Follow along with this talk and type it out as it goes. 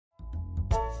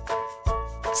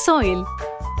Soil.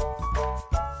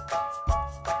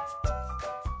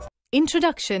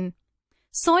 Introduction.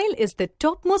 Soil is the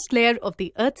topmost layer of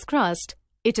the Earth's crust.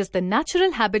 It is the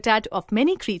natural habitat of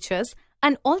many creatures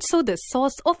and also the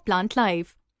source of plant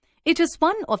life. It is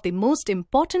one of the most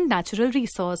important natural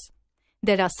resources.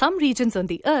 There are some regions on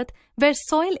the Earth where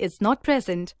soil is not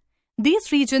present.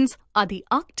 These regions are the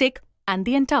Arctic and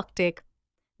the Antarctic.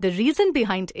 The reason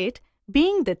behind it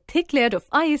being the thick layer of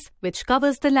ice which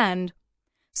covers the land.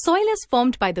 Soil is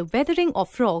formed by the weathering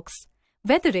of rocks.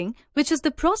 Weathering, which is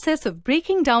the process of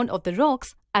breaking down of the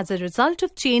rocks as a result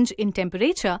of change in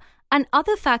temperature and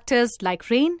other factors like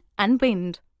rain and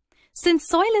wind. Since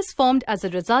soil is formed as a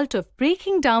result of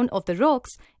breaking down of the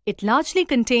rocks, it largely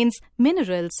contains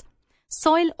minerals.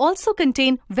 Soil also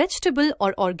contains vegetable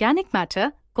or organic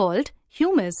matter called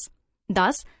humus.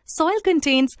 Thus, soil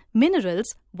contains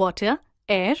minerals, water,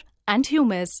 air, and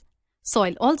humus.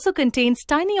 Soil also contains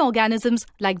tiny organisms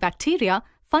like bacteria,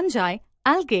 fungi,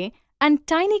 algae, and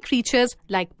tiny creatures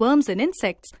like worms and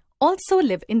insects also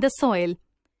live in the soil.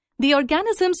 The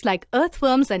organisms like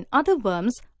earthworms and other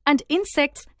worms and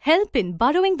insects help in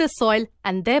burrowing the soil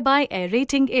and thereby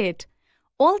aerating it.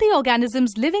 All the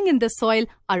organisms living in the soil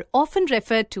are often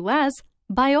referred to as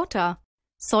biota.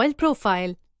 Soil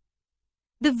profile.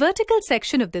 The vertical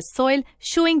section of the soil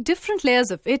showing different layers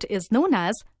of it is known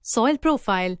as soil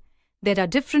profile. There are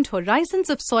different horizons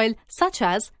of soil such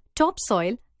as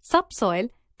topsoil, subsoil,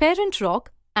 parent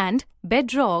rock, and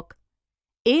bedrock.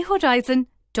 A horizon,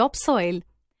 topsoil.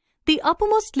 The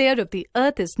uppermost layer of the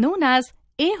earth is known as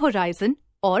A horizon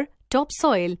or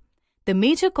topsoil. The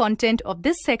major content of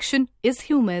this section is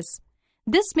humus.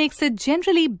 This makes it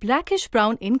generally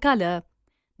blackish-brown in color.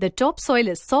 The topsoil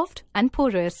is soft and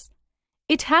porous.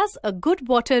 It has a good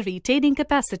water retaining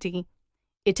capacity.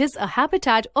 It is a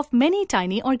habitat of many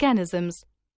tiny organisms.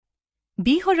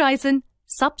 B horizon,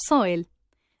 subsoil.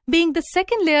 Being the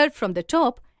second layer from the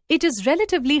top, it is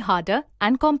relatively harder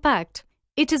and compact.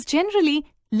 It is generally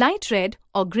light red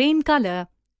or grey in color.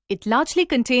 It largely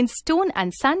contains stone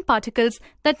and sand particles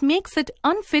that makes it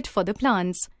unfit for the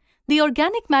plants. The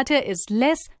organic matter is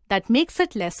less that makes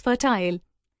it less fertile.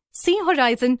 C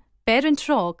horizon, parent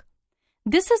rock.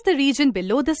 This is the region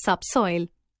below the subsoil.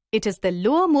 It is the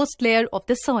lowermost layer of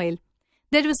the soil.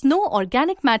 There is no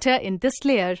organic matter in this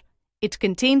layer. It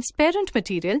contains parent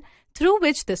material through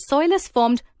which the soil is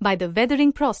formed by the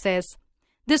weathering process.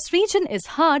 This region is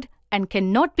hard and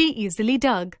cannot be easily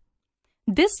dug.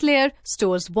 This layer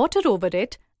stores water over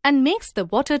it and makes the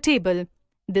water table.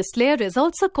 This layer is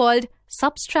also called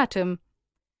substratum.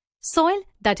 Soil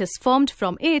that is formed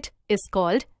from it is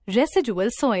called residual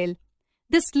soil.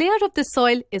 This layer of the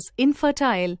soil is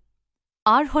infertile.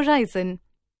 R horizon.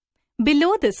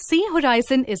 Below the C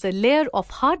horizon is a layer of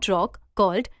hard rock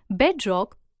called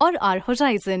bedrock or R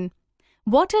horizon.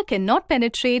 Water cannot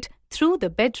penetrate through the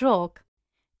bedrock.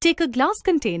 Take a glass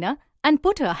container and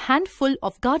put a handful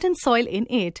of garden soil in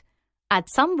it. Add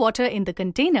some water in the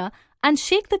container and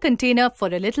shake the container for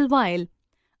a little while.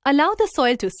 Allow the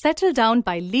soil to settle down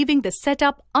by leaving the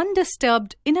setup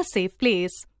undisturbed in a safe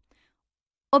place.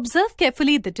 Observe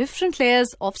carefully the different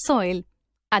layers of soil.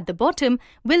 At the bottom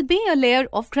will be a layer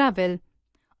of gravel.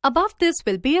 Above this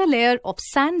will be a layer of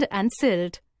sand and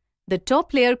silt. The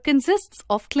top layer consists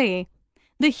of clay.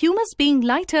 The humus being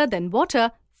lighter than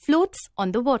water floats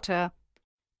on the water.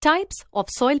 Types of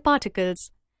soil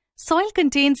particles. Soil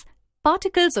contains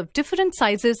particles of different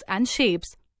sizes and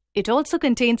shapes. It also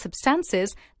contains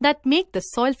substances that make the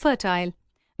soil fertile.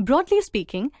 Broadly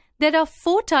speaking, there are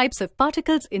 4 types of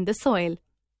particles in the soil.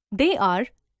 They are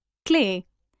clay.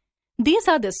 These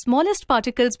are the smallest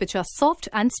particles which are soft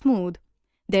and smooth.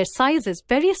 Their size is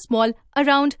very small,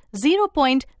 around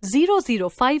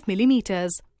 0.005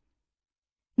 millimeters.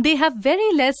 They have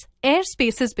very less air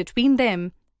spaces between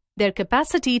them. Their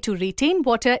capacity to retain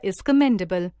water is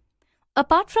commendable.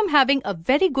 Apart from having a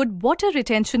very good water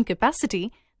retention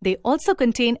capacity, they also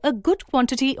contain a good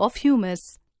quantity of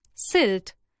humus.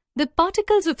 Silt. The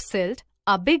particles of silt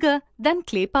are bigger than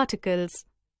clay particles.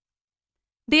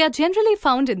 They are generally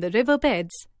found in the river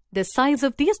beds. The size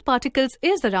of these particles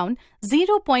is around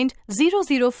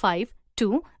 0.005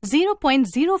 to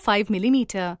 0.05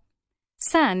 millimeter.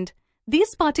 Sand.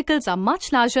 These particles are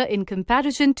much larger in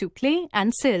comparison to clay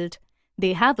and silt.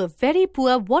 They have a very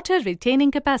poor water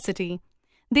retaining capacity.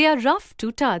 They are rough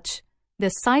to touch. The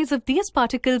size of these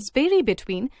particles vary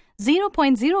between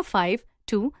 0.05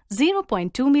 to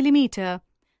 0.2 millimeter.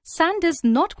 Sand is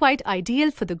not quite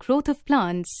ideal for the growth of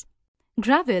plants.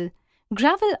 Gravel.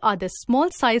 Gravel are the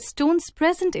small-sized stones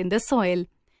present in the soil.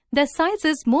 Their size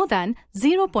is more than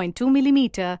 0.2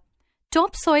 millimeter.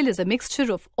 Topsoil is a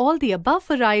mixture of all the above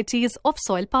varieties of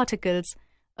soil particles.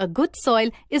 A good soil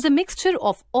is a mixture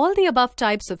of all the above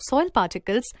types of soil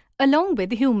particles along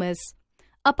with humus.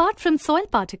 Apart from soil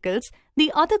particles, the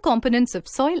other components of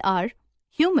soil are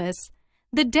humus.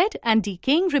 The dead and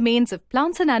decaying remains of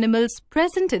plants and animals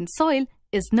present in soil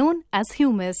is known as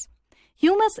humus.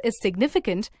 Humus is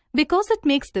significant because it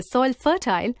makes the soil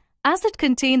fertile as it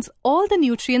contains all the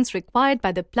nutrients required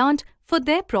by the plant for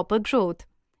their proper growth.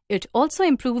 It also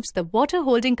improves the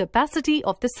water-holding capacity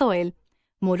of the soil.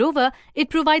 Moreover, it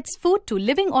provides food to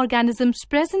living organisms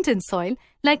present in soil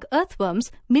like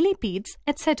earthworms, millipedes,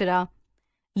 etc.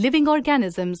 Living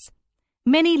organisms.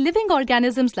 Many living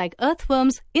organisms like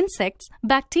earthworms, insects,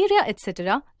 bacteria,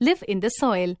 etc. live in the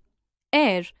soil.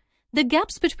 Air. The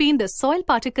gaps between the soil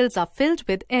particles are filled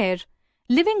with air.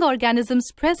 Living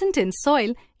organisms present in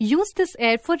soil use this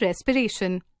air for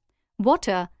respiration.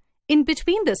 Water. In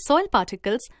between the soil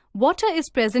particles, water is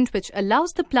present which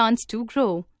allows the plants to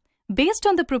grow. Based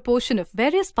on the proportion of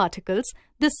various particles,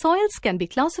 the soils can be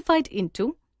classified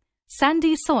into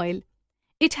sandy soil.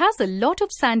 It has a lot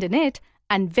of sand in it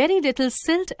and very little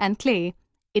silt and clay.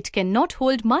 It cannot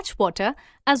hold much water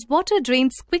as water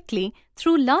drains quickly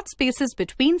through large spaces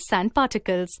between sand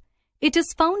particles. It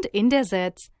is found in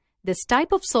deserts. This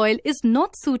type of soil is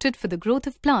not suited for the growth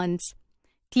of plants.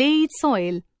 Clayey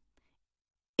soil.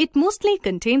 It mostly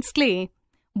contains clay.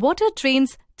 Water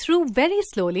drains through very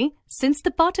slowly since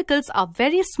the particles are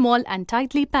very small and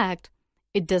tightly packed.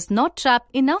 It does not trap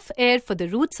enough air for the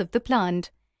roots of the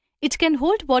plant. It can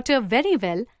hold water very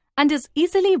well and is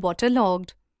easily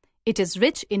waterlogged. It is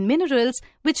rich in minerals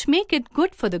which make it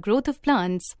good for the growth of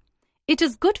plants. It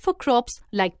is good for crops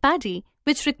like paddy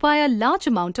which require large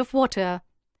amount of water.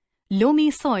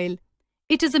 Loamy soil.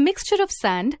 It is a mixture of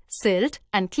sand, silt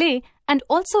and clay and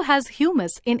also has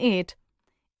humus in it.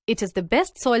 It is the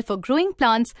best soil for growing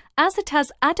plants as it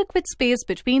has adequate space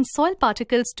between soil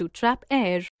particles to trap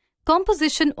air.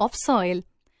 Composition of soil.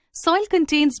 Soil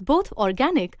contains both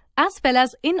organic as well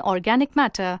as inorganic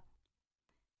matter.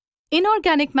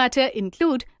 Inorganic matter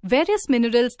include various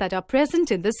minerals that are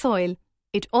present in the soil.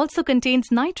 It also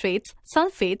contains nitrates,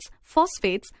 sulfates,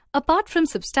 phosphates, apart from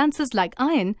substances like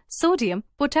iron, sodium,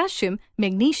 potassium,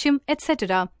 magnesium,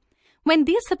 etc. When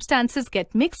these substances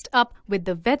get mixed up with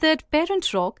the weathered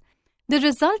parent rock, the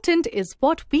resultant is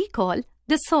what we call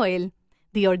the soil.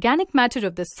 The organic matter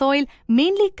of the soil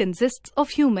mainly consists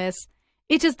of humus.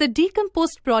 It is the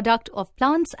decomposed product of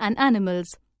plants and animals.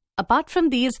 Apart from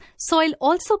these, soil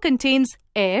also contains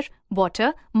air,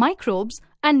 water, microbes,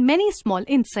 and many small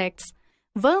insects.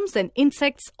 Worms and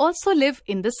insects also live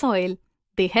in the soil.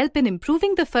 They help in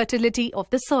improving the fertility of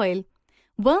the soil.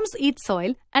 Worms eat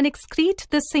soil and excrete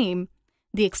the same.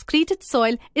 The excreted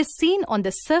soil is seen on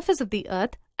the surface of the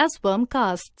earth as worm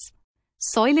casts.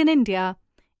 Soil in India.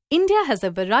 India has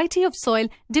a variety of soil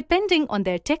depending on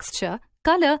their texture,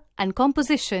 color, and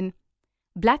composition.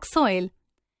 Black soil.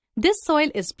 This soil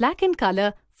is black in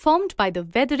color, formed by the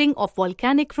weathering of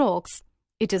volcanic rocks.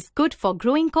 It is good for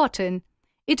growing cotton.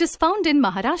 It is found in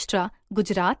Maharashtra,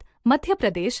 Gujarat, Madhya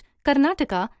Pradesh,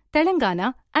 Karnataka,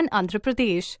 Telangana, and Andhra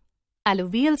Pradesh.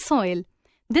 Alluvial soil.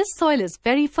 This soil is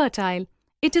very fertile.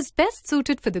 It is best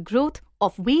suited for the growth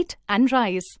of wheat and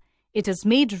rice. It is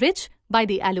made rich by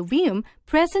the alluvium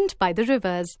present by the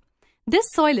rivers. This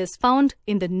soil is found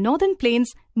in the northern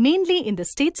plains, mainly in the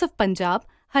states of Punjab,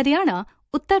 Haryana,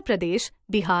 Uttar Pradesh,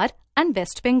 Bihar, and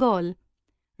West Bengal.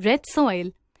 Red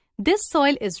soil. This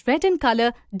soil is red in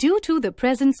color due to the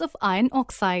presence of iron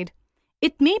oxide.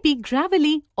 It may be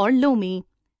gravelly or loamy.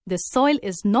 This soil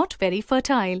is not very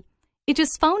fertile. It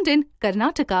is found in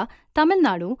Karnataka, Tamil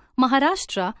Nadu,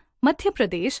 Maharashtra, Madhya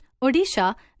Pradesh,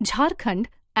 Odisha, Jharkhand,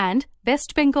 and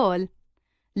West Bengal.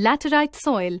 Laterite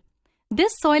soil.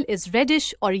 This soil is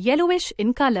reddish or yellowish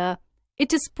in color.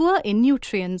 It is poor in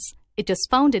nutrients. It is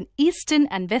found in eastern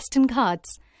and western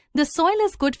Ghats. The soil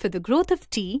is good for the growth of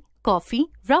tea, coffee,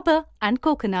 rubber, and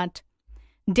coconut.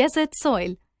 Desert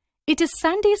soil. It is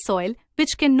sandy soil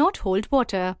which cannot hold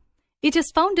water. It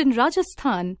is found in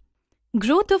Rajasthan.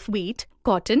 Growth of wheat,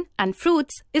 cotton, and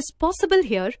fruits is possible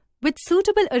here with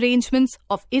suitable arrangements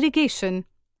of irrigation.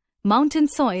 Mountain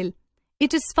soil.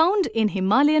 It is found in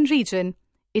Himalayan region.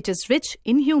 It is rich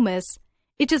in humus.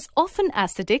 It is often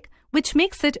acidic, which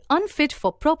makes it unfit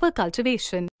for proper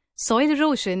cultivation. Soil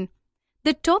erosion.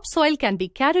 The topsoil can be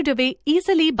carried away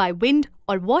easily by wind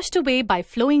or washed away by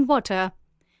flowing water.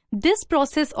 This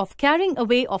process of carrying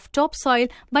away of topsoil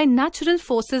by natural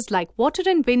forces like water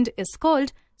and wind is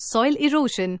called soil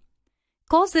erosion.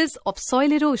 Causes of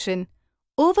soil erosion: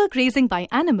 overgrazing by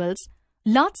animals,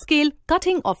 large-scale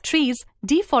cutting of trees,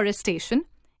 deforestation,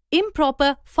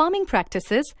 improper farming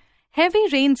practices, heavy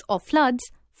rains or floods,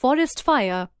 forest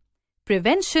fire.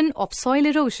 Prevention of soil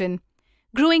erosion.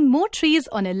 Growing more trees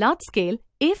on a large scale,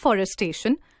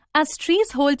 afforestation, as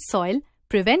trees hold soil,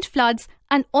 prevent floods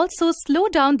and also slow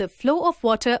down the flow of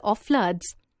water of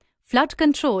floods. Flood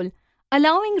control,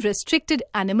 allowing restricted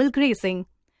animal grazing.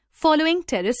 Following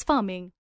terrace farming.